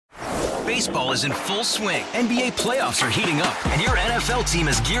Baseball is in full swing. NBA playoffs are heating up, and your NFL team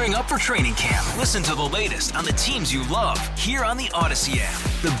is gearing up for training camp. Listen to the latest on the teams you love here on the Odyssey app.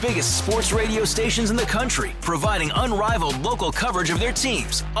 The biggest sports radio stations in the country, providing unrivaled local coverage of their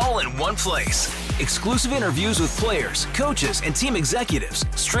teams, all in one place. Exclusive interviews with players, coaches, and team executives,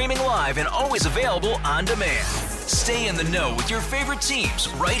 streaming live and always available on demand. Stay in the know with your favorite teams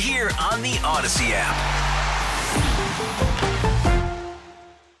right here on the Odyssey app.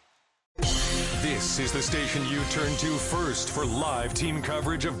 This is the station you turn to first for live team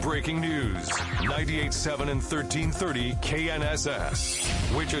coverage of breaking news. 98.7 and 1330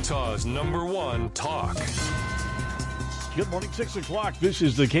 KNSS. Wichita's #1 talk. Good morning, 6 o'clock. This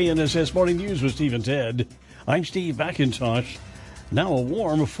is the KNSS Morning News with Steve and Ted. I'm Steve McIntosh. Now a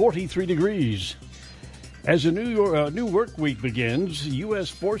warm 43 degrees. As a new work week begins, U.S.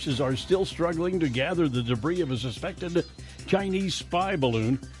 forces are still struggling to gather the debris of a suspected Chinese spy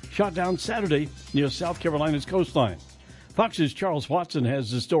balloon shot down Saturday near South Carolina's coastline. Fox's Charles Watson has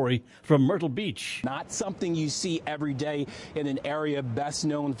the story from Myrtle Beach. Not something you see every day in an area best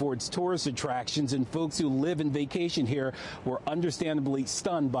known for its tourist attractions, and folks who live and vacation here were understandably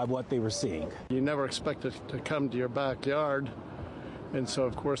stunned by what they were seeing. You never expect it to come to your backyard, and so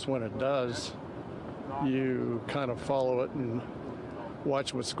of course when it does, you kind of follow it and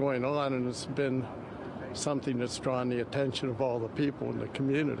watch what's going on, and it's been something that's drawn the attention of all the people in the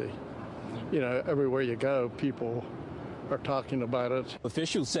community. You know, everywhere you go, people are talking about it.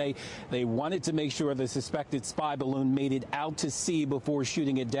 Officials say they wanted to make sure the suspected spy balloon made it out to sea before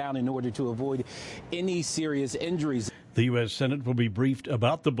shooting it down in order to avoid any serious injuries. The U.S. Senate will be briefed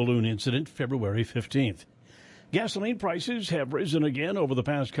about the balloon incident February 15th. Gasoline prices have risen again over the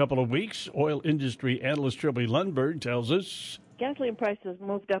past couple of weeks. Oil industry analyst Trilby Lundberg tells us gasoline prices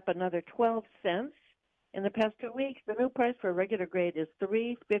moved up another 12 cents in the past 2 weeks. The new price for regular grade is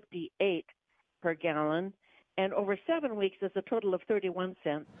 $3.58 per gallon, and over 7 weeks is a total of 31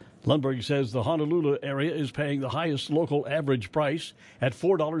 cents. Lundberg says the Honolulu area is paying the highest local average price at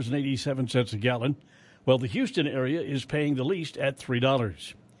 $4.87 a gallon, while the Houston area is paying the least at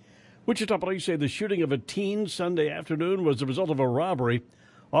 $3. Wichita police say the shooting of a teen Sunday afternoon was the result of a robbery.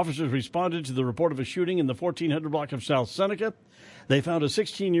 Officers responded to the report of a shooting in the 1400 block of South Seneca. They found a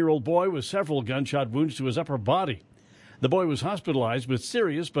 16-year-old boy with several gunshot wounds to his upper body. The boy was hospitalized with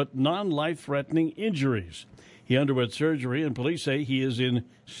serious but non-life-threatening injuries. He underwent surgery, and police say he is in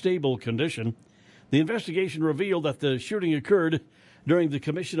stable condition. The investigation revealed that the shooting occurred during the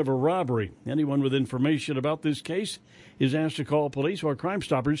commission of a robbery. Anyone with information about this case is asked to call police or Crime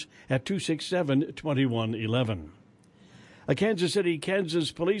Stoppers at 267-2111. A Kansas City,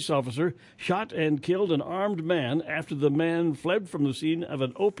 Kansas police officer shot and killed an armed man after the man fled from the scene of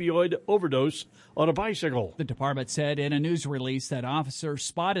an opioid overdose on a bicycle. The department said in a news release that officers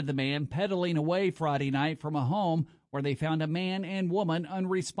spotted the man pedaling away Friday night from a home where they found a man and woman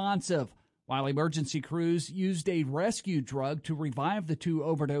unresponsive. While emergency crews used a rescue drug to revive the two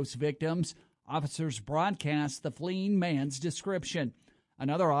overdose victims, officers broadcast the fleeing man's description.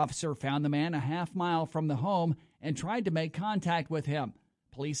 Another officer found the man a half mile from the home and tried to make contact with him.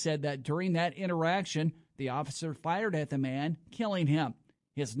 Police said that during that interaction, the officer fired at the man, killing him.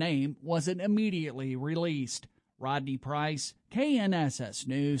 His name wasn't immediately released. Rodney Price, KNSS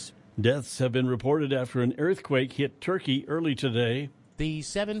News. Deaths have been reported after an earthquake hit Turkey early today. The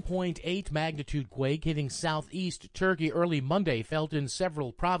 7.8 magnitude quake hitting southeast Turkey early Monday felt in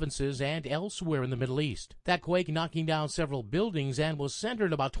several provinces and elsewhere in the Middle East. That quake knocking down several buildings and was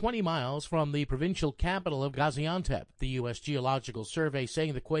centered about 20 miles from the provincial capital of Gaziantep. The U.S. Geological Survey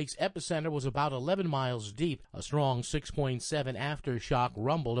saying the quake's epicenter was about 11 miles deep. A strong 6.7 aftershock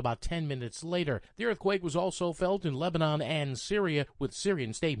rumbled about 10 minutes later. The earthquake was also felt in Lebanon and Syria, with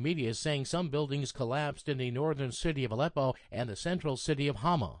Syrian state media saying some buildings collapsed in the northern city of Aleppo and the central city of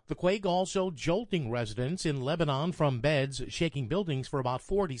Hama. The quake also jolting residents in Lebanon from beds, shaking buildings for about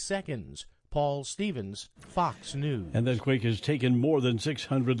 40 seconds. Paul Stevens, Fox News. And that quake has taken more than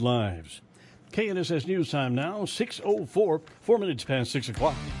 600 lives. KNSS News Time now, 6:04, 4 minutes past 6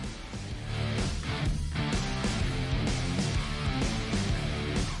 o'clock.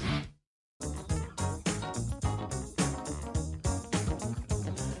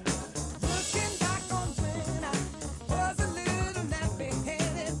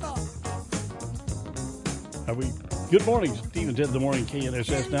 Good morning, Steve and Ted in the morning,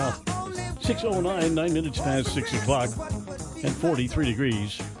 KNSS now. 6:09, 9 minutes past 6 o'clock, and 43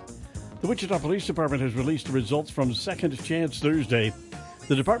 degrees. The Wichita Police Department has released the results from Second Chance Thursday.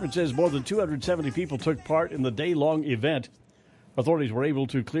 The department says more than 270 people took part in the day-long event. Authorities were able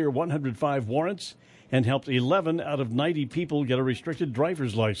to clear 105 warrants and helped 11 out of 90 people get a restricted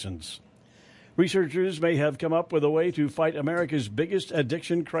driver's license. Researchers may have come up with a way to fight America's biggest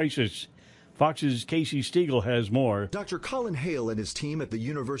addiction crisis. Fox's Casey Stiegel has more. Dr. Colin Hale and his team at the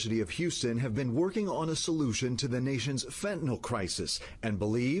University of Houston have been working on a solution to the nation's fentanyl crisis and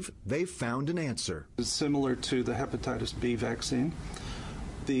believe they've found an answer. It's similar to the hepatitis B vaccine.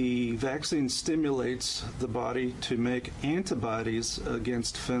 The vaccine stimulates the body to make antibodies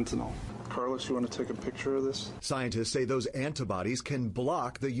against fentanyl. Carlos, you want to take a picture of this? Scientists say those antibodies can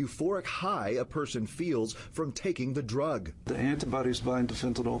block the euphoric high a person feels from taking the drug. The antibodies bind to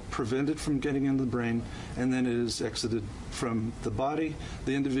fentanyl, prevent it from getting into the brain, and then it is exited from the body.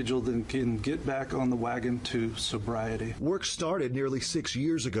 The individual then can get back on the wagon to sobriety. Work started nearly 6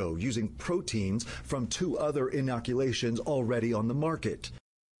 years ago using proteins from 2 other inoculations already on the market.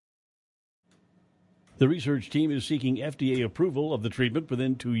 The research team is seeking FDA approval of the treatment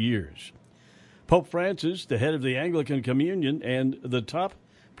within 2 years. Pope Francis, the head of the Anglican Communion, and the top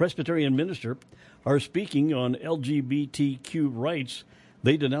Presbyterian minister are speaking on LGBTQ rights.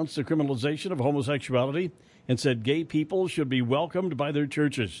 They denounced the criminalization of homosexuality and said gay people should be welcomed by their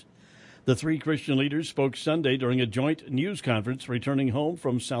churches. The 3 Christian leaders spoke Sunday during a joint news conference returning home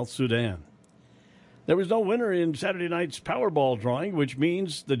from South Sudan. There was no winner in Saturday night's Powerball drawing, which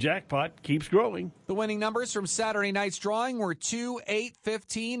means the jackpot keeps growing. The winning numbers from Saturday night's drawing were 2, 8,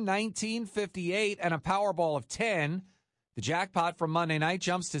 15, 19, 58, and a Powerball of 10. The jackpot from Monday night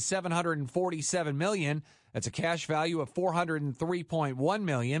jumps to $747 million. That's a cash value of $403.1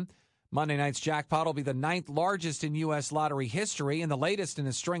 million. Monday night's jackpot will be the 9th largest in U.S. lottery history and the latest in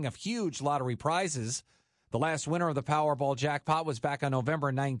a string of huge lottery prizes. The last winner of the Powerball jackpot was back on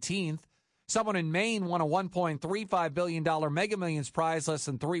November 19th. Someone in Maine won a $1.35 billion Mega Millions prize less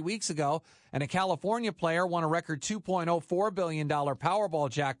than 3 weeks ago, and a California player won a record $2.04 billion Powerball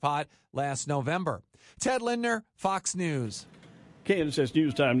jackpot last November. Ted Lindner, Fox News. KNSS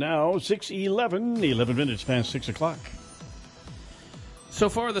News Time now, 6:11, 11 minutes past 6 o'clock. So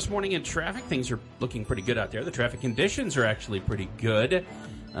far this morning in traffic, things are looking pretty good out there. The traffic conditions are actually pretty good.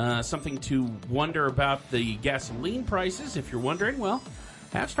 Something to wonder about the gasoline prices, if you're wondering. Well,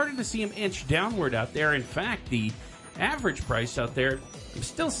 have started to see them inch downward out there. In fact, the average price out there, I'm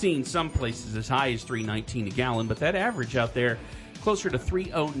still seeing some places as high as $3.19 a gallon, but that average out there closer to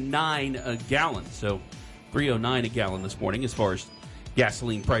 $3.09 a gallon. So $3.09 a gallon this morning as far as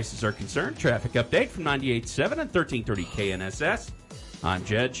gasoline prices are concerned. Traffic update from 98.7 and 1330 KNSS. I'm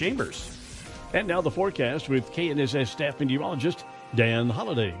Jed Chambers. And now the forecast with KNSS staff meteorologist Dan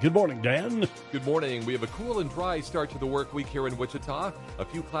Holliday. Good morning, Dan. Good morning. We have a cool and dry start to the work week here in Wichita. A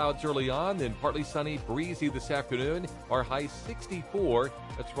few clouds early on, then partly sunny, breezy this afternoon. Our high 64.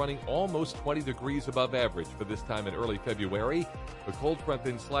 That's running almost 20 degrees above average for this time in early February. The cold front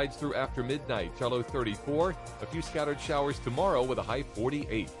then slides through after midnight. Our low 34. A few scattered showers tomorrow with a high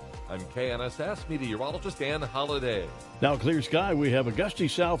 48. I'm KNSS meteorologist Dan Holliday. Now clear sky. We have a gusty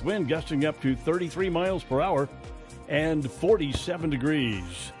south wind gusting up to 33 miles per hour. And 47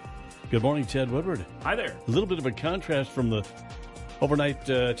 degrees. Good morning, Ted Woodward. Hi there. A little bit of a contrast from the overnight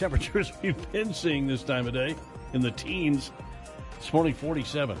temperatures we've been seeing this time of day in the teens. This morning,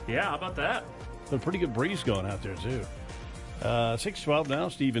 47. Yeah, how about that? A pretty good breeze going out there, too. 6:12 now,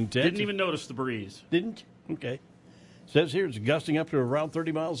 Steve and Ted. Didn't even notice the breeze. Didn't? Okay. Says here it's gusting up to around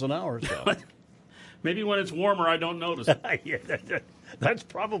 30 miles an hour. So. Maybe when it's warmer, I don't notice it. Yeah, that's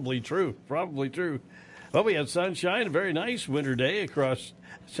probably true. Probably true. Well, we had sunshine, a very nice winter day across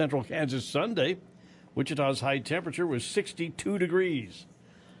central Kansas Sunday. Wichita's high temperature was 62 degrees.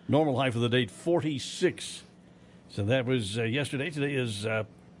 Normal high for the day, 46. So that was yesterday. Today is,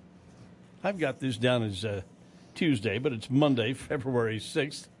 I've got this down as Tuesday, but it's Monday, February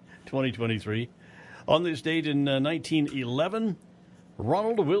 6th, 2023. On this date in 1911,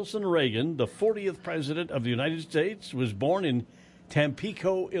 Ronald Wilson Reagan, the 40th President of the United States, was born in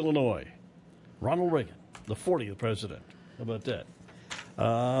Tampico, Illinois. Ronald Reagan. The 40th president. How about that?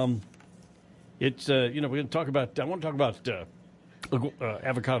 It's, we're going to talk about, I want to talk about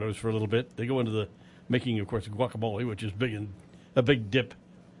avocados for a little bit. They go into the making, of course, guacamole, which is a big dip.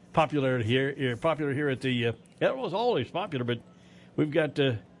 Popular here at the, it was always popular, but we've got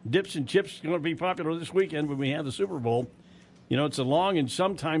dips and chips going to be popular this weekend when we have the Super Bowl. You know, it's a long and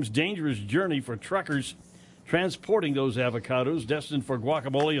sometimes dangerous journey for truckers transporting those avocados destined for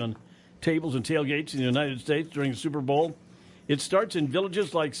guacamole on tables and tailgates in the United States during the Super Bowl. It starts in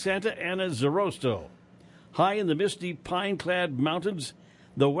villages like Santa Ana Zorosto, high in the misty pine-clad mountains,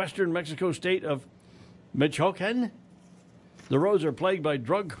 the western Mexico state of Michoacan. The roads are plagued by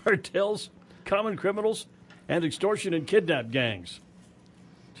drug cartels, common criminals, and extortion and kidnap gangs,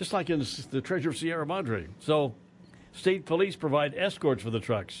 just like in the Treasure of Sierra Madre. So state police provide escorts for the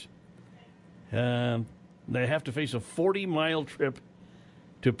trucks. They have to face a 40-mile trip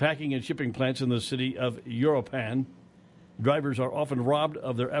to packing and shipping plants in the city of Uruapan. Drivers are often robbed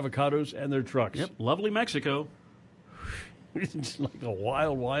of their avocados and their trucks. Yep, lovely Mexico. It's like a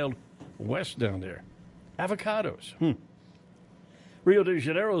wild, wild west down there. Avocados. Rio de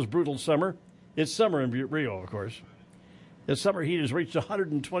Janeiro's brutal summer. It's summer in Rio, of course. The summer heat has reached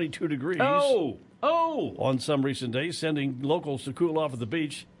 122 degrees. Oh! On some recent days, sending locals to cool off at the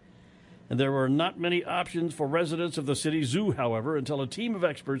beach. And there were not many options for residents of the city zoo, however, until a team of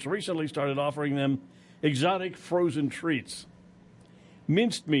experts recently started offering them exotic frozen treats.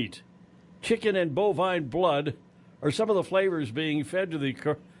 Minced meat, chicken, and bovine blood are some of the flavors being fed to the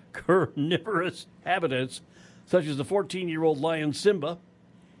carnivorous habitats, such as the 14-year-old lion Simba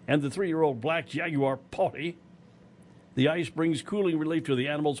and the 3-year-old black jaguar Potty. The ice brings cooling relief to the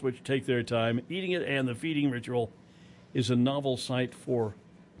animals, which take their time. Eating it and the feeding ritual is a novel sight for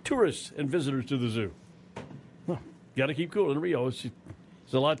tourists and visitors to the zoo. Well, got to keep cool in Rio. It's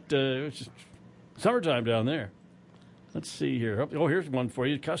a lot. It's just summertime down there. Let's see here. Oh, here's one for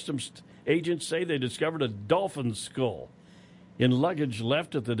you. Customs agents say they discovered a dolphin skull in luggage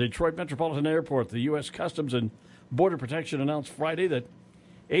left at the Detroit Metropolitan Airport. The U.S. Customs and Border Protection announced Friday that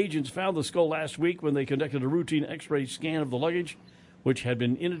agents found the skull last week when they conducted a routine X-ray scan of the luggage, which had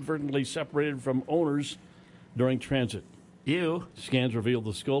been inadvertently separated from owners during transit. Ew. Scans revealed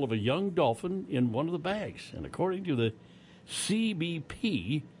the skull of a young dolphin in one of the bags. And according to the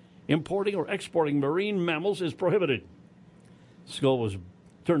CBP, importing or exporting marine mammals is prohibited. The skull was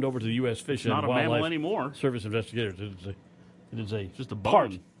turned over to the U.S. Fish and Wildlife Wildlife anymore. Service investigators. It is just a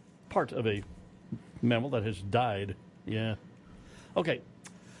bone. part of a mammal that has died. Yeah. Okay.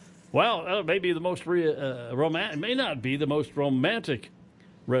 Well, it may be the most romantic. It may not be the most romantic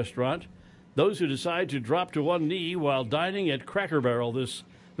restaurant. Those who decide to drop to one knee while dining at Cracker Barrel this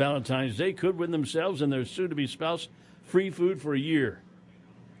Valentine's Day could win themselves and their soon-to-be spouse free food for a year.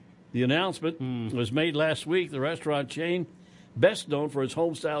 The announcement was made last week. The restaurant chain, best known for its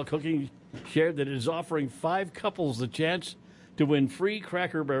home-style cooking, shared that it is offering 5 couples the chance to win free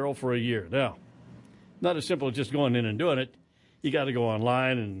Cracker Barrel for a year. Now, not as simple as just going in and doing it. You got to go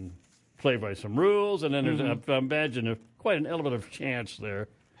online and play by some rules, and then there's, I imagine, quite an element of chance there.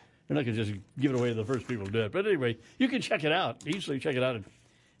 They're not going to just give it away to the first people to do it. But anyway, you can check it out. Easily check it out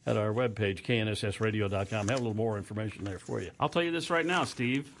at our webpage, knssradio.com. Have a little more information there for you. I'll tell you this right now,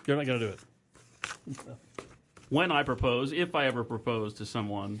 Steve. You're not going to do it. When I propose, if I ever propose to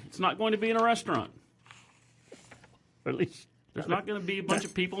someone, it's not going to be in a restaurant. Or at least there's not going to be a bunch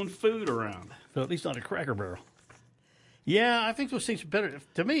of people and food around. So at least not a Cracker Barrel. Yeah, I think those things are better.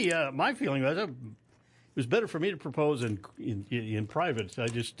 To me, my feeling was it was better for me to propose in private. I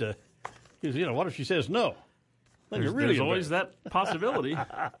just, because, what if she says no? There's always that possibility. All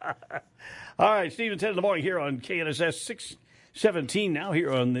right, Steve and Ted in the morning here on KNSS 617 now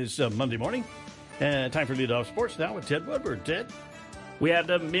here on this Monday morning. Time for Lead Off Sports now with Ted Woodward. Ted? We had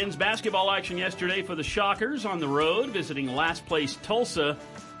men's basketball action yesterday for the Shockers on the road, visiting last place Tulsa.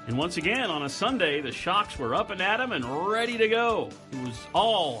 And once again, on a Sunday, the Shocks were up and at 'em and ready to go. It was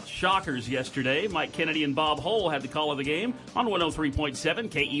all Shockers yesterday. Mike Kennedy and Bob Hull had the call of the game on 103.7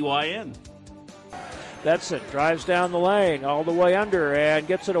 KEYN. That's it. Drives down the lane, all the way under, and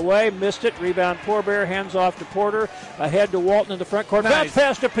gets it away. Missed it. Rebound, Porter. Hands off to Porter. Ahead to Walton in the front court. Nice. Bounce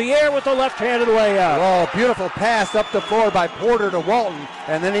pass to Pierre with the left-handed layup. Oh, beautiful pass up the floor by Porter to Walton,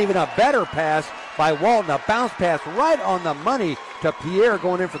 and then even a better pass by Walton. A bounce pass right on the money to Pierre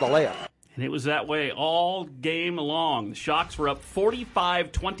going in for the layup. And it was that way all game long. The Shocks were up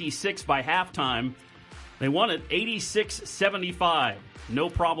 45-26 by halftime. They won it 86-75. No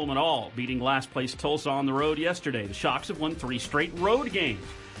problem at all, beating last place Tulsa on the road yesterday. The Shocks have won 3 straight road games.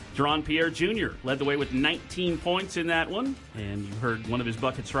 Jaron Pierre Jr. led the way with 19 points in that one, and you heard one of his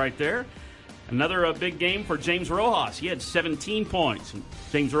buckets right there. Another big game for James Rojas. He had 17 points. And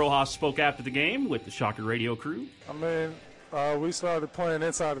James Rojas spoke after the game with the Shocker radio crew. We started playing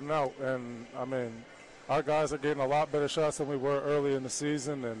inside and out, and, our guys are getting a lot better shots than we were early in the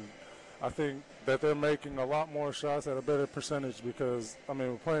season, and I think that they're making a lot more shots at a better percentage because,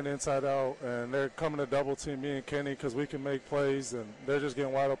 we're playing inside out, and they're coming to double team me and Kenny because we can make plays, and they're just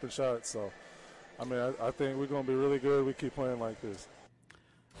getting wide open shots. So, I think we're going to be really good. We keep playing like this.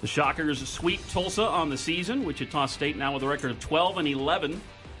 The Shockers sweep Tulsa on the season. Wichita State now with a record of 12-11.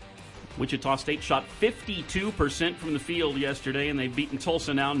 Wichita State shot 52% from the field yesterday, and they've beaten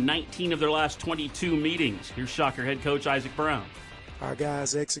Tulsa now 19 of their last 22 meetings. Here's Shocker head coach Isaac Brown. Our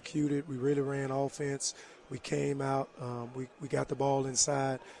guys executed. We really ran offense. We came out. We got the ball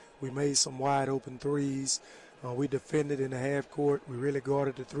inside. We made some wide open threes. We defended in the half court. We really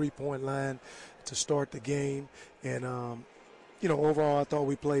guarded the three-point line to start the game. And, overall, I thought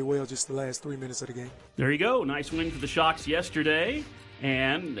we played well just the last 3 minutes of the game. There you go. Nice win for the Shocks yesterday.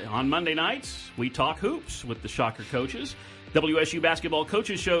 And on Monday nights, we talk hoops with the Shocker coaches. WSU basketball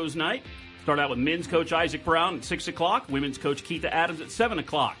coaches shows night. Start out with men's coach Isaac Brown at 6 o'clock, women's coach Keitha Adams at 7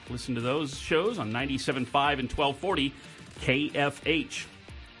 o'clock. Listen to those shows on 97.5 and 1240 KFH.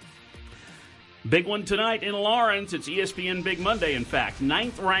 Big one tonight in Lawrence. It's ESPN Big Monday, in fact.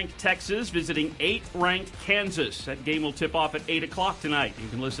 9th-ranked Texas visiting 8th-ranked Kansas. That game will tip off at 8 o'clock tonight. You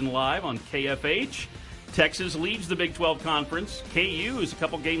can listen live on KFH. Texas leads the Big 12 Conference. KU is a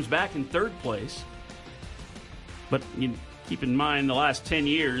couple games back in 3rd place. But you keep in mind, the last 10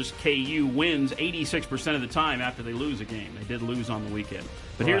 years, KU wins 86% of the time after they lose a game. They did lose on the weekend.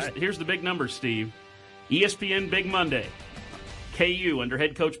 But here's the big number, Steve. ESPN Big Monday. KU under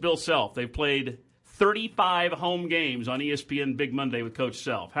head coach Bill Self. They've played 35 home games on ESPN Big Monday with Coach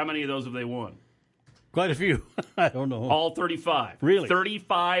Self. How many of those have they won? Quite a few. I don't know. All 35. Really?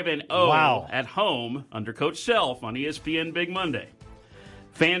 35-0 wow. At home under Coach Self on ESPN Big Monday.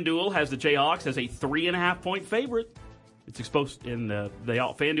 FanDuel has the Jayhawks as a 3.5-point favorite. It's exposed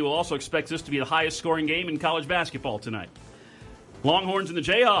FanDuel also expects this to be the highest scoring game in college basketball tonight. Longhorns and the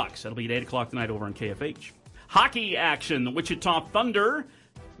Jayhawks. That'll be at 8 o'clock tonight over on KFH. Hockey action. The Wichita Thunder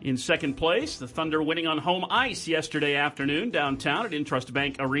in 2nd place. The Thunder winning on home ice yesterday afternoon downtown at Intrust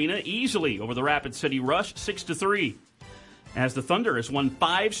Bank Arena easily over the Rapid City Rush 6-3. As the Thunder has won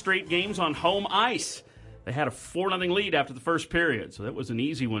 5 straight games on home ice. They had a 4-0 lead after the first period, so that was an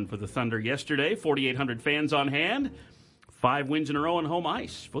easy one for the Thunder yesterday. 4,800 fans on hand. 5 wins in a row on home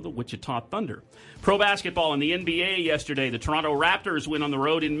ice for the Wichita Thunder. Pro basketball in the NBA yesterday. The Toronto Raptors win on the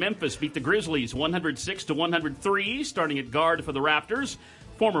road in Memphis, beat the Grizzlies 106-103, starting at guard for the Raptors.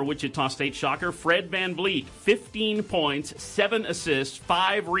 Former Wichita State Shocker Fred VanVleet, 15 points, 7 assists,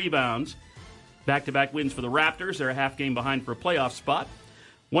 5 rebounds. Back-to-back wins for the Raptors. They're a half game behind for a playoff spot.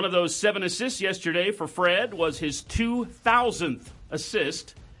 One of those 7 assists yesterday for Fred was his 2,000th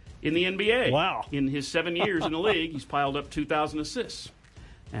assist in the NBA. Wow. In his 7 years in the league, he's piled up 2,000 assists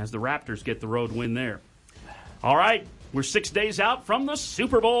as the Raptors get the road win there. All right, we're 6 days out from the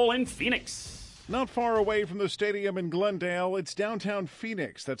Super Bowl in Phoenix. Not far away from the stadium in Glendale, it's downtown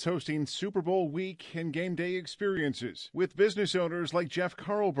Phoenix that's hosting Super Bowl week and game day experiences, with business owners like Jeff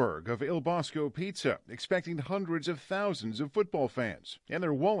Carlberg of Il Bosco Pizza expecting hundreds of thousands of football fans and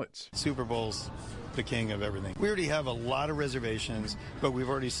their wallets. Super Bowl's the king of everything. We already have a lot of reservations, but we've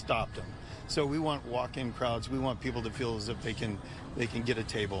already stopped them. So we want walk-in crowds. We want people to feel as if they can get a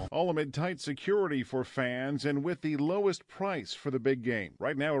table. All amid tight security for fans and with the lowest price for the big game.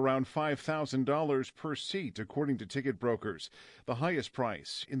 Right now, around $5,000 per seat, according to ticket brokers. The highest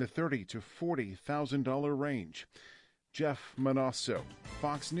price in the $30,000 to $40,000 range. Jeff Manasso,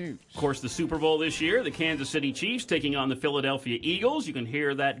 Fox News. Of course, the Super Bowl this year, the Kansas City Chiefs taking on the Philadelphia Eagles. You can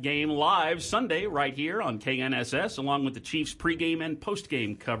hear that game live Sunday right here on KNSS, along with the Chiefs pregame and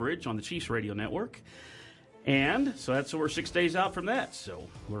postgame coverage on the Chiefs radio network. And so we're 6 days out from that, so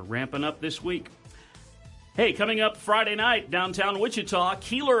we're ramping up this week. Hey, coming up Friday night, downtown Wichita,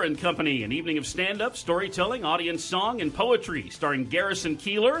 Keeler and Company, an evening of stand-up, storytelling, audience song, and poetry, starring Garrison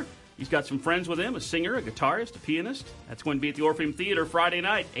Keeler. He's got some friends with him, a singer, a guitarist, a pianist. That's going to be at the Orpheum Theater Friday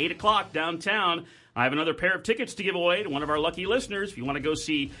night, 8 o'clock downtown. I have another pair of tickets to give away to one of our lucky listeners. If you want to go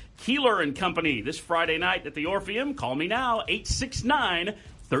see Keeler and Company this Friday night at the Orpheum, call me now,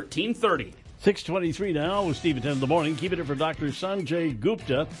 869-1330. 6:23 now with Steve at 10 in the morning. Keeping it for Dr. Sanjay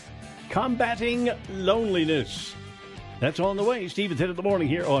Gupta. Combating loneliness. That's on the way. Steve at 10 in the morning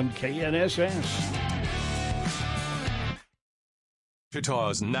here on KNSS.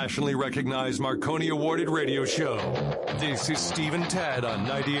 Wichita's nationally recognized Marconi awarded radio show. This is Steve and Ted on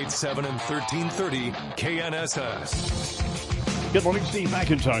 98.7 and 1330 KNSS. Good morning, Steve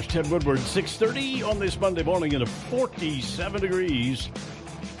McIntosh, Ted Woodward, 6:30 on this Monday morning at 47 degrees.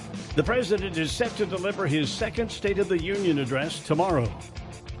 The president is set to deliver his second State of the Union address tomorrow.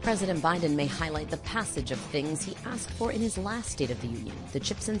 President Biden may highlight the passage of things he asked for in his last State of the Union, the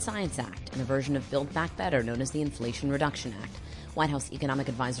CHIPS and Science Act, and a version of Build Back Better known as the Inflation Reduction Act. White House economic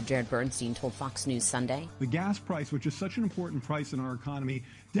advisor Jared Bernstein told Fox News Sunday. The gas price, which is such an important price in our economy,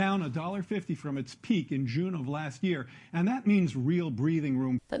 down $1.50 from its peak in June of last year, and that means real breathing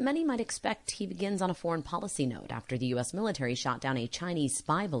room. But many might expect he begins on a foreign policy note after the U.S. military shot down a Chinese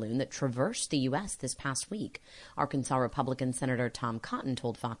spy balloon that traversed the U.S. this past week. Arkansas Republican Senator Tom Cotton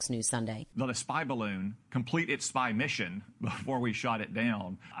told Fox News Sunday. The spy balloon complete its spy mission before we shot it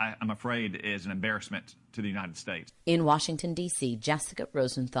down, I'm afraid, is an embarrassment to the United States. In Washington, D.C., Jessica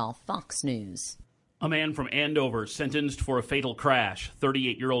Rosenthal, Fox News. A man from Andover sentenced for a fatal crash.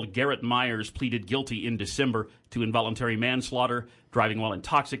 38-year-old Garrett Myers pleaded guilty in December to involuntary manslaughter, driving while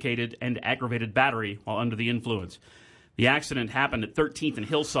intoxicated, and aggravated battery while under the influence. The accident happened at 13th and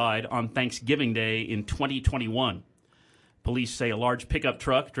Hillside on Thanksgiving Day in 2021. Police say a large pickup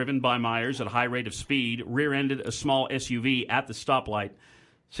truck driven by Myers at a high rate of speed rear-ended a small SUV at the stoplight.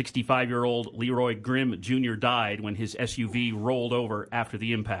 65-year-old Leroy Grimm Jr. died when his SUV rolled over after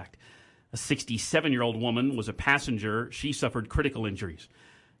the impact. A 67-year-old woman was a passenger. She suffered critical injuries.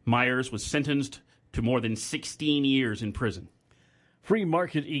 Myers was sentenced to more than 16 years in prison. Free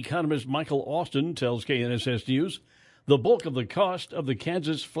market economist Michael Austin tells KNSS News the bulk of the cost of the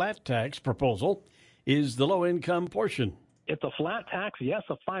Kansas flat tax proposal is the low-income portion. It's a flat tax, yes,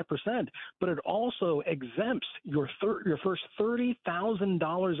 of 5%, but it also exempts your first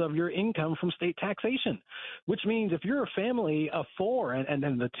 $30,000 of your income from state taxation, which means if you're a family of four and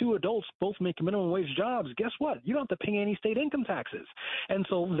the two adults both make minimum wage jobs, guess what? You don't have to pay any state income taxes. And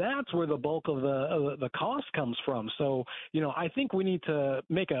so that's where the bulk of the cost comes from. So, I think we need to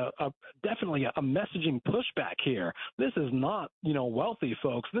make definitely a messaging pushback here. This is not, wealthy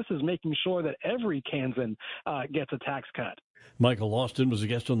folks. This is making sure that every Kansan gets a tax cut. Michael Austin was a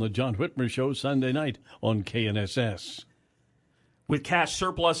guest on the John Whitmer Show Sunday night on KNSS. With cash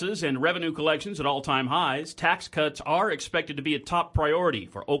surpluses and revenue collections at all-time highs, tax cuts are expected to be a top priority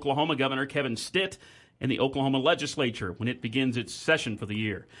for Oklahoma Governor Kevin Stitt and the Oklahoma legislature when it begins its session for the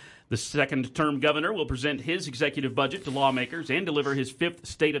year. The second-term governor will present his executive budget to lawmakers and deliver his fifth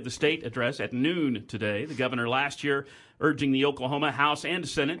State of the State address at noon today. The governor last year urging the Oklahoma House and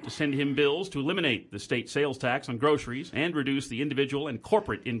Senate to send him bills to eliminate the state sales tax on groceries and reduce the individual and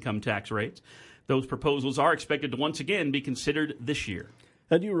corporate income tax rates. Those proposals are expected to once again be considered this year.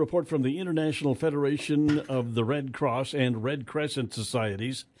 A new report from the International Federation of the Red Cross and Red Crescent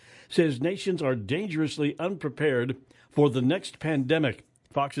Societies says nations are dangerously unprepared for the next pandemic.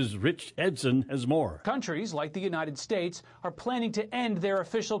 Fox's Rich Edson has more. Countries like the United States are planning to end their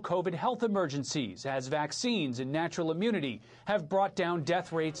official COVID health emergencies as vaccines and natural immunity have brought down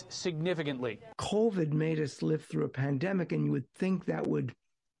death rates significantly. COVID made us live through a pandemic, and you would think that would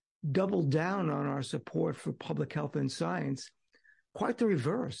double down on our support for public health and science. Quite the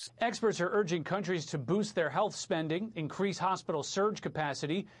reverse. Experts are urging countries to boost their health spending, increase hospital surge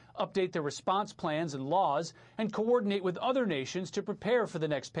capacity, update their response plans and laws, and coordinate with other nations to prepare for the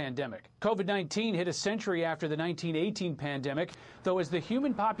next pandemic. COVID-19 hit a century after the 1918 pandemic, though as the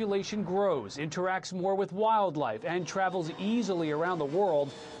human population grows, interacts more with wildlife, and travels easily around the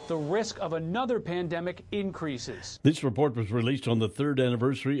world, the risk of another pandemic increases. This report was released on the third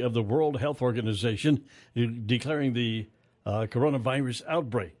anniversary of the World Health Organization declaring the coronavirus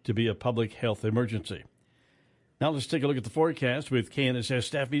outbreak to be a public health emergency. Now let's take a look at the forecast with KNSS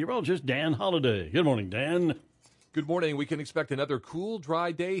staff meteorologist Dan Holliday. Good morning, Dan. Good morning. We can expect another cool,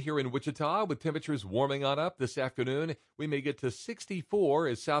 dry day here in Wichita with temperatures warming on up this afternoon. We may get to 64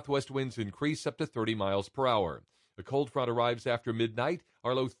 as southwest winds increase up to 30 miles per hour. The cold front arrives after midnight,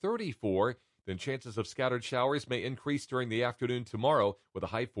 our low 34. Then chances of scattered showers may increase during the afternoon tomorrow with a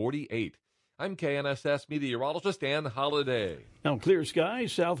high 48. I'm KNSS meteorologist Dan Holliday. Now clear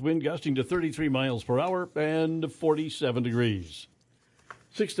skies, south wind gusting to 33 miles per hour and 47 degrees.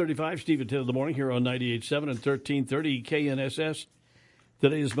 6:35, Steve at 10 in the morning here on 98.7 and 1330 KNSS.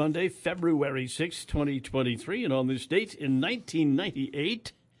 Today is Monday, February 6, 2023, and on this date in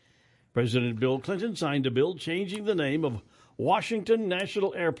 1998, President Bill Clinton signed a bill changing the name of Washington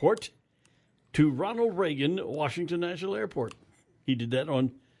National Airport to Ronald Reagan Washington National Airport. He did that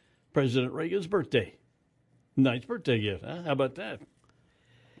on President Reagan's birthday. Nice birthday gift, huh? How about that?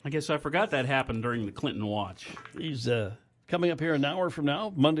 I guess I forgot that happened during the Clinton watch. He's coming up here an hour from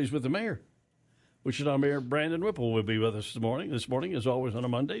now, Mondays with the mayor. Wichita Mayor Brandon Whipple will be with us this morning, as always on a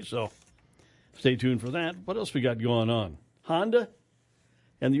Monday, so stay tuned for that. What else we got going on? Honda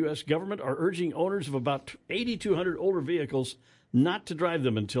and the U.S. government are urging owners of about 8,200 older vehicles not to drive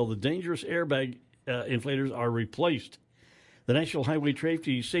them until the dangerous airbag inflators are replaced. The National Highway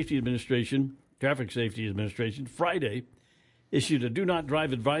Traffic Safety Administration, Friday issued a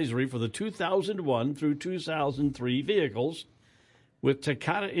do-not-drive advisory for the 2001 through 2003 vehicles with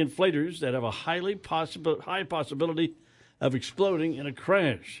Takata inflators that have a high possibility of exploding in a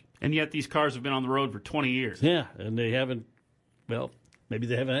crash. And yet these cars have been on the road for 20 years. Yeah, and they haven't, maybe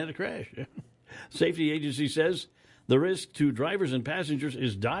they haven't had a crash. Safety agency says the risk to drivers and passengers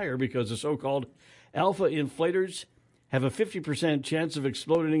is dire because the so-called alpha inflators have a 50% chance of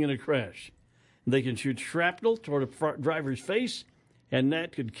exploding in a crash. They can shoot shrapnel toward a driver's face, and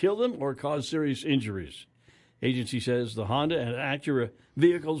that could kill them or cause serious injuries. Agency says the Honda and Acura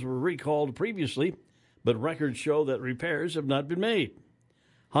vehicles were recalled previously but records show that repairs have not been made.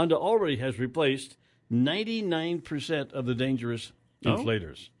 Honda already has replaced 99% of the dangerous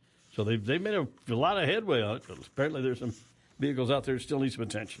inflators. So they've made a lot of headway on it, but apparently there's some vehicles out there that still need some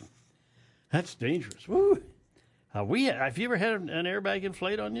attention. That's dangerous. Woo! Have you ever had an airbag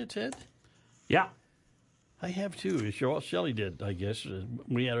inflate on you, Ted? Yeah. I have too. Shelley did, I guess.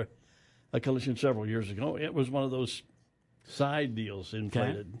 We had a collision several years ago. It was one of those side deals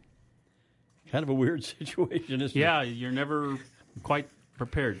inflated. Okay. Kind of a weird situation, isn't it? Yeah, you're never quite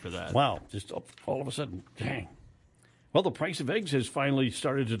prepared for that. Wow, just all of a sudden, dang. Well, the price of eggs has finally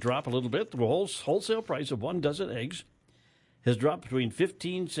started to drop a little bit. The wholesale price of 1 dozen eggs has dropped between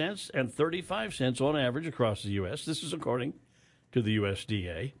 15 cents and 35 cents on average across the U.S. This is according to the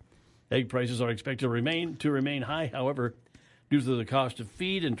USDA. Egg prices are expected to remain high, however, due to the cost of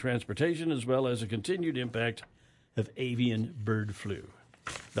feed and transportation, as well as a continued impact of avian bird flu.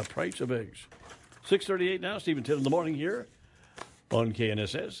 The price of eggs. 6:38 now, Stephen 10 in the morning here on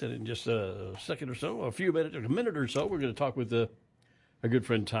KNSS. And in just a second or so, a minute or so, we're going to talk with our good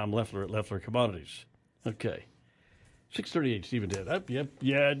friend Tom Leffler at Leffler Commodities. Okay. 6:38, Stephen 10.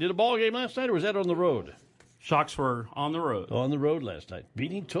 Yeah, did a ball game last night, or was that on the road? Shocks were on the road. On the road last night.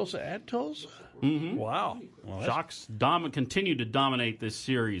 Beating Tulsa at Tulsa? Mm-hmm. Wow. Well, Shocks continue to dominate this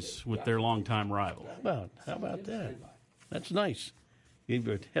series with their longtime rival. How about that? That's nice. You've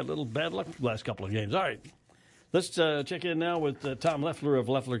had a little bad luck the last couple of games. All right. Let's check in now with Tom Leffler of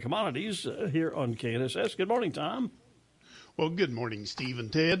Leffler Commodities here on KNSS. Good morning, Tom. Well, good morning, Steve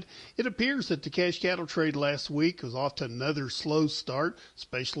and Ted. It appears that the cash cattle trade last week was off to another slow start,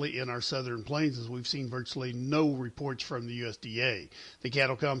 especially in our southern plains, as we've seen virtually no reports from the USDA. The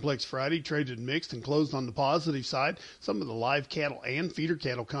cattle complex Friday traded mixed and closed on the positive side. Some of the live cattle and feeder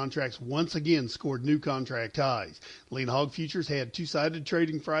cattle contracts once again scored new contract highs. Lean hog futures had two-sided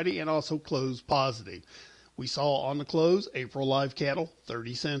trading Friday and also closed positive. We saw on the close, April live cattle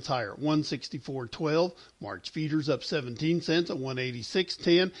 30 cents higher, 164.12. March feeders up 17 cents at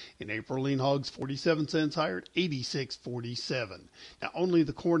 186.10. And April lean hogs 47 cents higher at 86.47. Now, only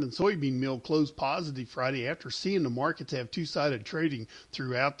the corn and soybean meal closed positive Friday after seeing the markets have two-sided trading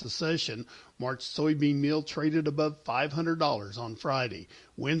throughout the session. March soybean meal traded above $500 on Friday.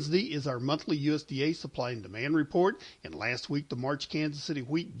 Wednesday is our monthly USDA supply and demand report. And last week, the March Kansas City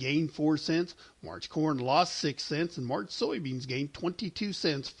wheat gained 4 cents. March corn lost 6 cents. And March soybeans gained 22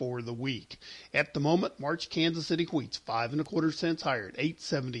 cents for the week. At the moment, March Kansas City wheat's 5 1/4 cents higher at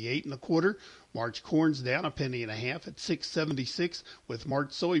 8.78 1/4. March corn's down 1.5 pennies at 6.76, with March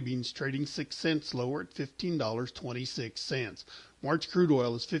soybeans trading 6 cents lower at $15.26. March crude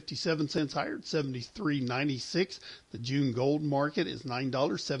oil is 57 cents higher at $73.96. The June gold market is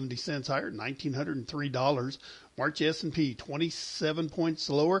 $9.70 higher at $1,903. March S&P 27 points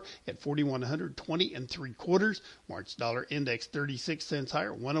lower at 4,120 3/4. March dollar index 36 cents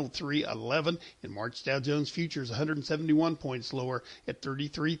higher, 103.11. And March Dow Jones futures 171 points lower at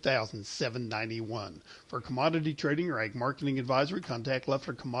 33,791. For commodity trading or ag marketing advisory, contact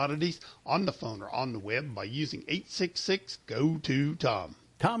Leffler Commodities on the phone or on the web by using 866-GO-TO-TOM.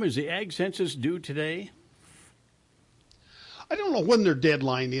 Tom, is the ag census due today? I don't know when their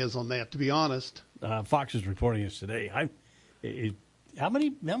deadline is on that, to be honest. Fox is reporting this today. How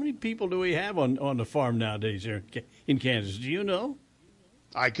many people do we have on the farm nowadays here in Kansas? Do you know?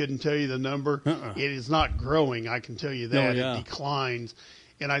 I couldn't tell you the number. It is not growing, I can tell you that. It declines.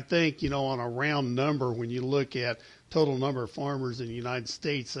 And I think, on a round number, when you look at total number of farmers in the United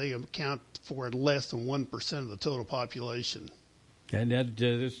States, they account for less than 1% of the total population. And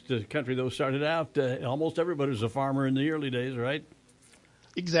this the country, though, started out, almost everybody was a farmer in the early days, right?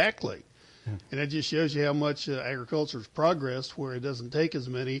 Exactly. And that just shows you how much agriculture has progressed, where it doesn't take as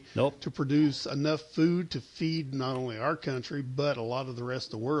many to produce enough food to feed not only our country, but a lot of the rest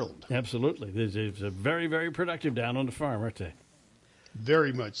of the world. Absolutely. It's very, very productive down on the farm, aren't they?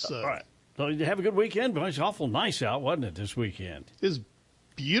 Very much so. All right. So you have a good weekend, but it's awful nice out, wasn't it, this weekend? It's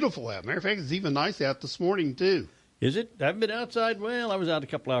beautiful out. Matter of fact, it's even nice out this morning, too. Is it? I haven't been outside. Well, I was out a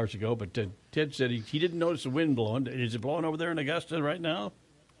couple hours ago, but Ted said he didn't notice the wind blowing. Is it blowing over there in Augusta right now?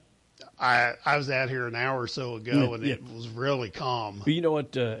 I was out here an hour or so ago, and it was really calm. You know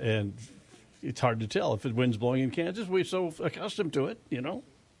what? And it's hard to tell if the wind's blowing in Kansas. We're so accustomed to it,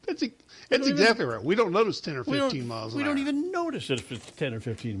 That's exactly right. We don't notice 10 or 15 miles an hour. We don't even notice it if it's 10 or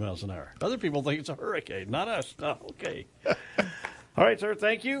 15 miles an hour. Other people think it's a hurricane, not us. Oh, okay. All right, sir,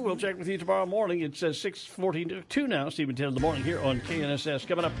 thank you. We'll check with you tomorrow morning. It says 6:42 now, Stephen 10 in the morning here on KNSS.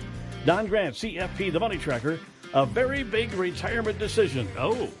 Coming up, Don Grant, CFP, the Money Tracker, a very big retirement decision.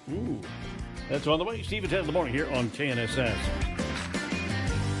 Oh, ooh. That's on the way. Stephen 10 in the morning here on KNSS.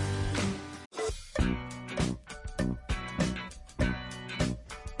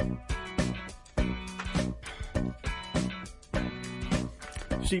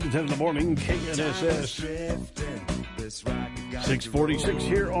 Steve and Ted in the morning, KNSS. 6:46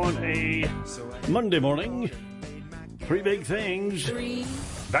 here on a Monday morning. Three big things.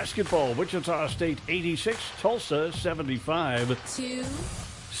 Basketball, Wichita State 86, Tulsa 75.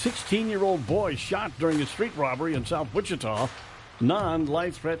 16-year-old boy shot during a street robbery in South Wichita.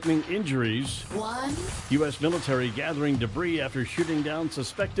 Non-life-threatening injuries. U.S. military gathering debris after shooting down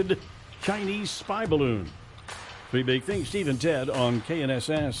suspected Chinese spy balloon. Three big things. Steve and Ted on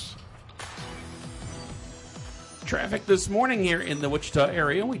KNSS. Traffic this morning here in the Wichita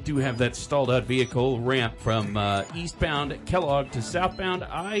area. We do have that stalled-out vehicle ramp from eastbound Kellogg to southbound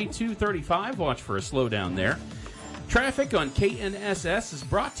I-235. Watch for a slowdown there. Traffic on KNSS is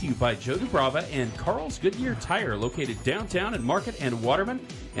brought to you by Joe DuBrava and Carl's Goodyear Tire, located downtown in Market and Waterman,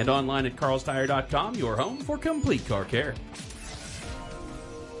 and online at carlstire.com, your home for complete car care.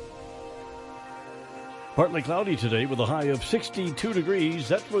 Partly cloudy today with a high of 62 degrees.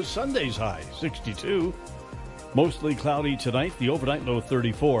 That was Sunday's high, 62. Mostly cloudy tonight, the overnight low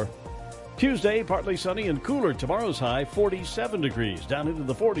 34. Tuesday, partly sunny and cooler. Tomorrow's high, 47 degrees, down into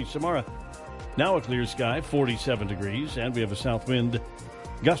the 40s tomorrow. Now a clear sky, 47 degrees, and we have a south wind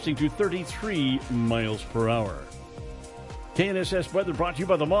gusting to 33 miles per hour. KNSS weather brought to you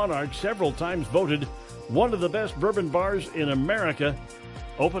by the Monarch, several times voted one of the best bourbon bars in America.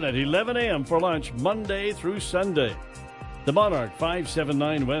 Open at 11 a.m. for lunch, Monday through Sunday. The Monarch,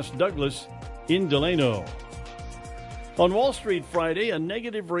 579 West Douglas in Delano. On Wall Street Friday, a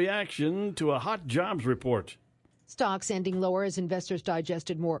negative reaction to a hot jobs report. Stocks ending lower as investors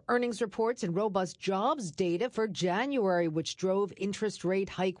digested more earnings reports and robust jobs data for January, which drove interest rate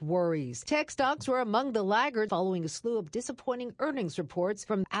hike worries. Tech stocks were among the laggards following a slew of disappointing earnings reports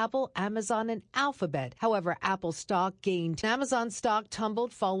from Apple, Amazon, and Alphabet. However, Apple stock gained. Amazon stock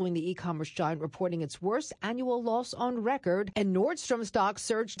tumbled following the e-commerce giant reporting its worst annual loss on record. And Nordstrom stock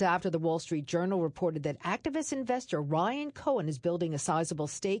surged after the Wall Street Journal reported that activist investor Ryan Cohen is building a sizable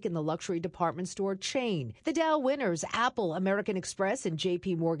stake in the luxury department store chain. The Dow winners: Apple, American Express, and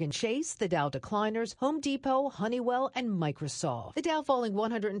J.P. Morgan Chase. The Dow decliners: Home Depot, Honeywell, and Microsoft. The Dow falling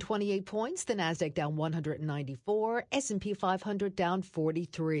 128 points. The Nasdaq down 194. S&P 500 down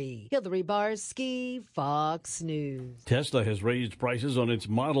 43. Hillary Barsky, Fox News. Tesla has raised prices on its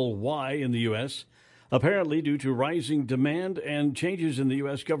Model Y in the U.S., apparently due to rising demand and changes in the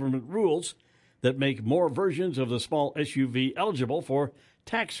U.S. government rules that make more versions of the small SUV eligible for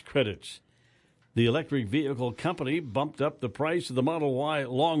tax credits. The electric vehicle company bumped up the price of the Model Y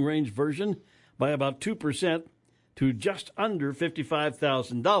long-range version by about 2% to just under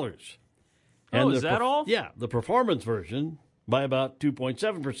 $55,000. Oh, is that all? Yeah, the performance version by about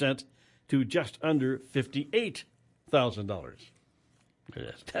 2.7% to just under $58,000.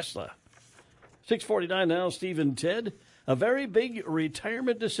 That's Tesla. 6:49 now, Steve and Ted. A very big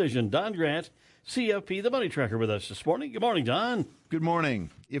retirement decision. Don Grant, CFP, the Money Tracker, with us this morning. Good morning, Don. Good morning.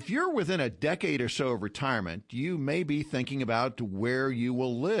 If you're within a decade or so of retirement, you may be thinking about where you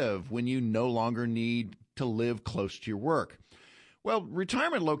will live when you no longer need to live close to your work. Well,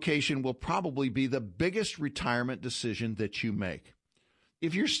 retirement location will probably be the biggest retirement decision that you make.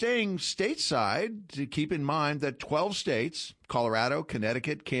 If you're staying stateside, to keep in mind that 12 states, Colorado,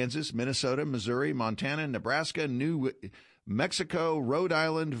 Connecticut, Kansas, Minnesota, Missouri, Montana, Nebraska, New Mexico, Rhode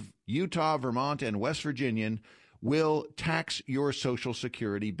Island, Utah, Vermont, and West Virginia will tax your Social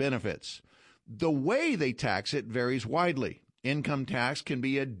Security benefits. The way they tax it varies widely. Income tax can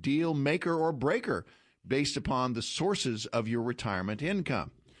be a deal maker or breaker based upon the sources of your retirement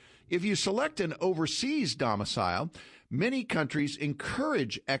income. If you select an overseas domicile, many countries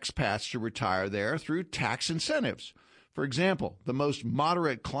encourage expats to retire there through tax incentives. For example, the most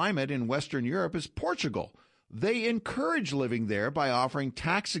moderate climate in Western Europe is Portugal. They encourage living there by offering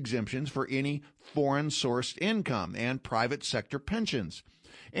tax exemptions for any foreign-sourced income and private sector pensions.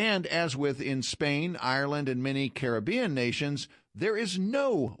 And as with in Spain, Ireland, and many Caribbean nations, there is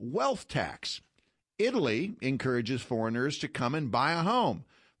no wealth tax. Italy encourages foreigners to come and buy a home.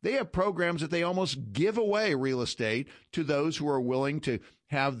 They have programs that they almost give away real estate to those who are willing to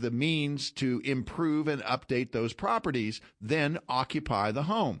have the means to improve and update those properties, then occupy the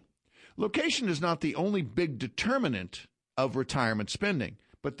home. Location is not the only big determinant of retirement spending,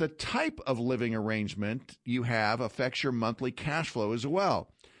 but the type of living arrangement you have affects your monthly cash flow as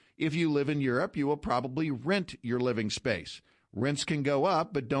well. If you live in Europe, you will probably rent your living space. Rents can go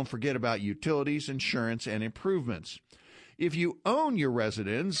up, but don't forget about utilities, insurance, and improvements. If you own your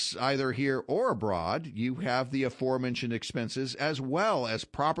residence, either here or abroad, you have the aforementioned expenses as well as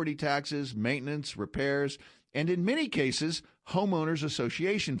property taxes, maintenance, repairs, and in many cases, homeowners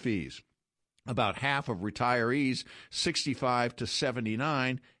association fees. About half of retirees 65 to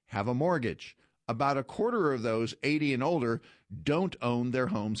 79 have a mortgage. About a quarter of those 80 and older don't own their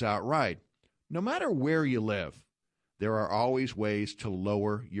homes outright. No matter where you live, there are always ways to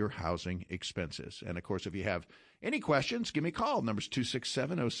lower your housing expenses. And, of course, if you have any questions, give me a call. Number's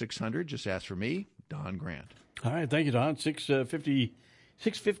 267-0600. Just ask for me, Don Grant. All right, thank you, Don.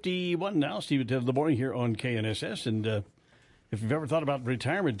 6:51 now. Steve and Ted in the morning here on KNSS. And if you've ever thought about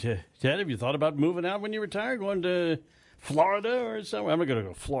retirement, Ted, have you thought about moving out when you retire, going to Florida or somewhere? I'm not going to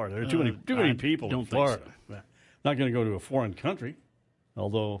go to Florida. There are too many people in Florida. So. Not going to go to a foreign country,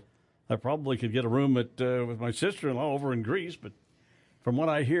 although I probably could get a room with my sister-in-law over in Greece. But from what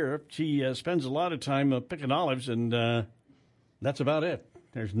I hear, she spends a lot of time picking olives, and that's about it.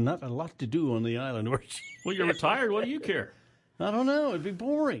 There's not a lot to do on the island. Well, you're retired. What do you care? I don't know. It'd be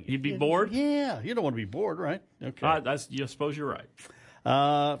boring. You'd be bored? Yeah. You don't want to be bored, right? Okay. I suppose you're right.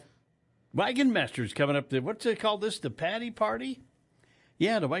 Wagon Master's coming up. What's it called this? The Patty Party?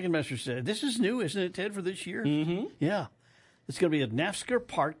 Yeah, the Wagon Master said, this is new, isn't it, Ted, for this year? Mm-hmm. Yeah. It's going to be at Nafsker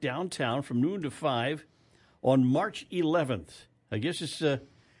Park downtown from noon to 5 on March 11th. I guess it's,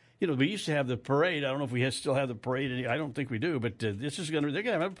 we used to have the parade. I don't know if we still have the parade. I don't think we do, but they're going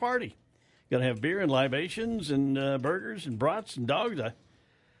to have a party. Going to have beer and libations and burgers and brats and dogs,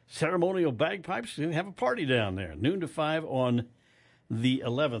 ceremonial bagpipes. Going to have a party down there, noon to 5 on the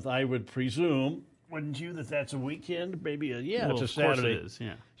 11th. I would presume, wouldn't you, that's a weekend? Maybe it's a Saturday. It is,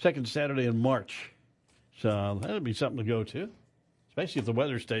 yeah. Second Saturday in March. So that'll be something to go to, especially if the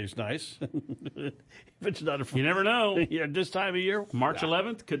weather stays nice. If it's not you never know. Yeah, this time of year. March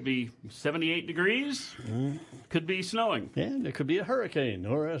 11th could be 78 degrees. Could be snowing. Yeah, there could be a hurricane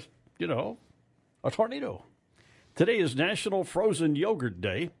or a tornado. Today is National Frozen Yogurt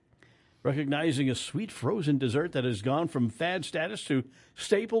Day, recognizing a sweet frozen dessert that has gone from fad status to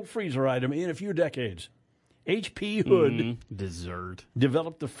staple freezer item in a few decades. H.P. Hood dessert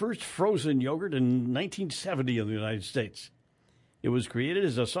developed the first frozen yogurt in 1970 in the United States. It was created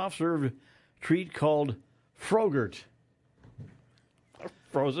as a soft-serve treat called Frogurt.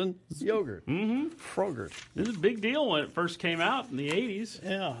 Frozen yogurt. Frogurt. It was a big deal when it first came out in the 80s.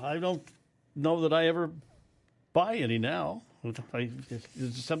 Yeah, I don't know that I ever buy any now. Is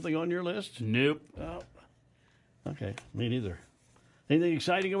there something on your list? Nope. Oh. Okay, me neither. Anything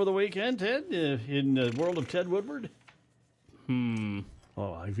exciting over the weekend, Ted, in the world of Ted Woodward?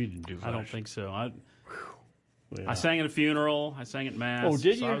 Oh, he didn't do much. I don't think so. I sang at a funeral. I sang at Mass. Oh,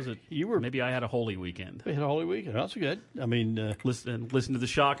 did you? So maybe I had a holy weekend. We had a holy weekend. That's good. I mean, listen to the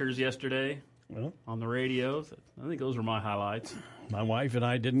Shockers yesterday on the radio. I think those were my highlights. My wife and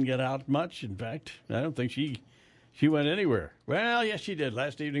I didn't get out much. In fact, I don't think she went anywhere. Well, yes, she did.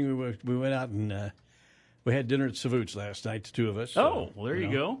 Last evening we went out and we had dinner at Savoots last night, the two of us. Well, there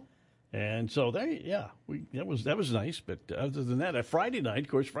you go. And so that was nice. But other than that, Friday night, of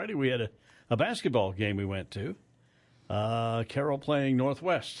course, Friday we had a basketball game we went to. Carroll playing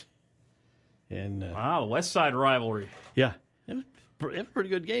Northwest. And the West Side rivalry. Yeah, it was a pretty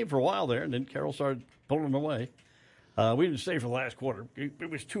good game for a while there, and then Carroll started pulling away. We didn't stay for the last quarter.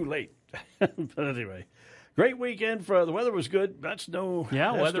 It was too late. But anyway, great weekend. The weather was good. That's no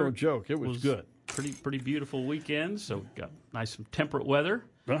joke. It was good. Pretty beautiful weekend. So got nice temperate weather.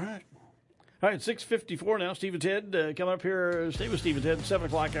 All right, 6:54 now. Steve and Ted coming up here. Stay with Steve and Ted, 7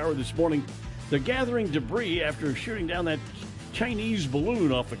 o'clock hour this morning. They're gathering debris after shooting down that Chinese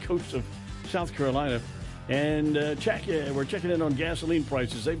balloon off the coast of South Carolina. And we're checking in on gasoline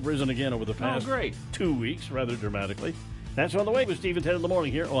prices. They've risen again over the past 2 weeks, rather dramatically. That's on the way with Steve and Ted in the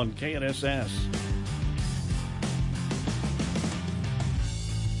morning here on KNSS.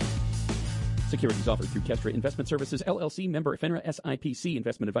 Securities offered through Kestra Investment Services, LLC, member FINRA SIPC.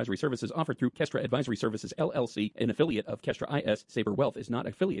 Investment advisory services offered through Kestra Advisory Services, LLC, an affiliate of Kestra IS. Saber Wealth is not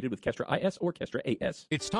affiliated with Kestra IS or Kestra AS. It's time